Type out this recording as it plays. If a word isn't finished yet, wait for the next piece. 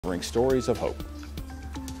Bring stories of hope.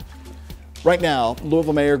 Right now,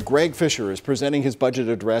 Louisville Mayor Greg Fischer is presenting his budget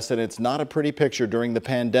address, and it's not a pretty picture during the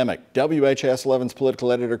pandemic. WHS 11's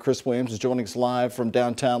political editor Chris Williams is joining us live from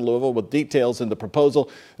downtown Louisville with details in the proposal.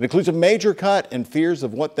 It includes a major cut and fears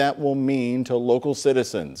of what that will mean to local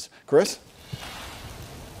citizens. Chris?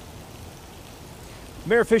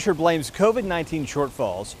 Mayor Fischer blames COVID-19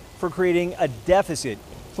 shortfalls for creating a deficit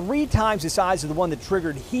 3 times the size of the one that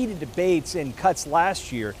triggered heated debates and cuts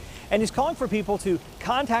last year. And he's calling for people to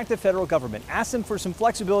contact the federal government, ask them for some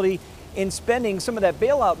flexibility in spending some of that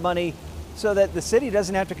bailout money so that the city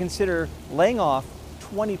doesn't have to consider laying off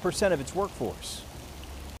 20% of its workforce.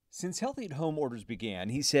 Since Healthy at Home orders began,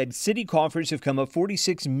 he said city coffers have come up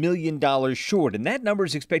 $46 million short, and that number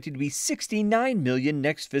is expected to be $69 million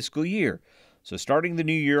next fiscal year. So starting the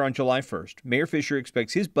new year on July 1st, Mayor Fischer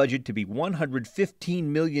expects his budget to be $115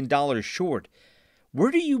 million short.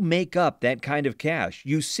 Where do you make up that kind of cash?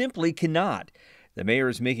 You simply cannot. The mayor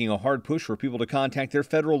is making a hard push for people to contact their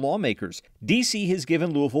federal lawmakers. D.C. has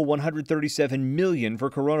given Louisville $137 million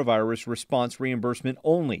for coronavirus response reimbursement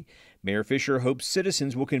only. Mayor Fischer hopes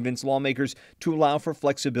citizens will convince lawmakers to allow for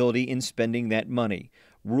flexibility in spending that money.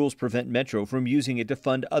 Rules prevent Metro from using it to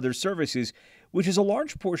fund other services, which is a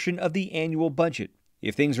large portion of the annual budget.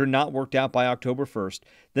 If things are not worked out by October 1st,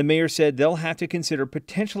 the mayor said they'll have to consider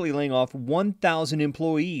potentially laying off 1,000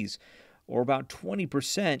 employees, or about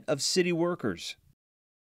 20% of city workers.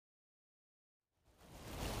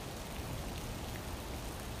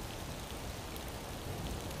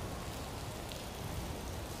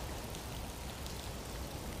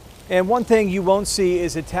 And one thing you won't see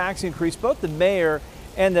is a tax increase. Both the mayor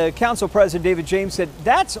and the council president, David James, said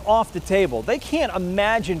that's off the table. They can't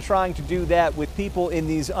imagine trying to do that with people in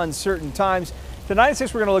these uncertain times. Tonight at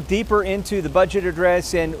 6, we're going to look deeper into the budget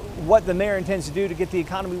address and what the mayor intends to do to get the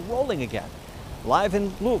economy rolling again. Live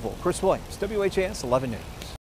in Louisville, Chris Williams, WHS 11 News.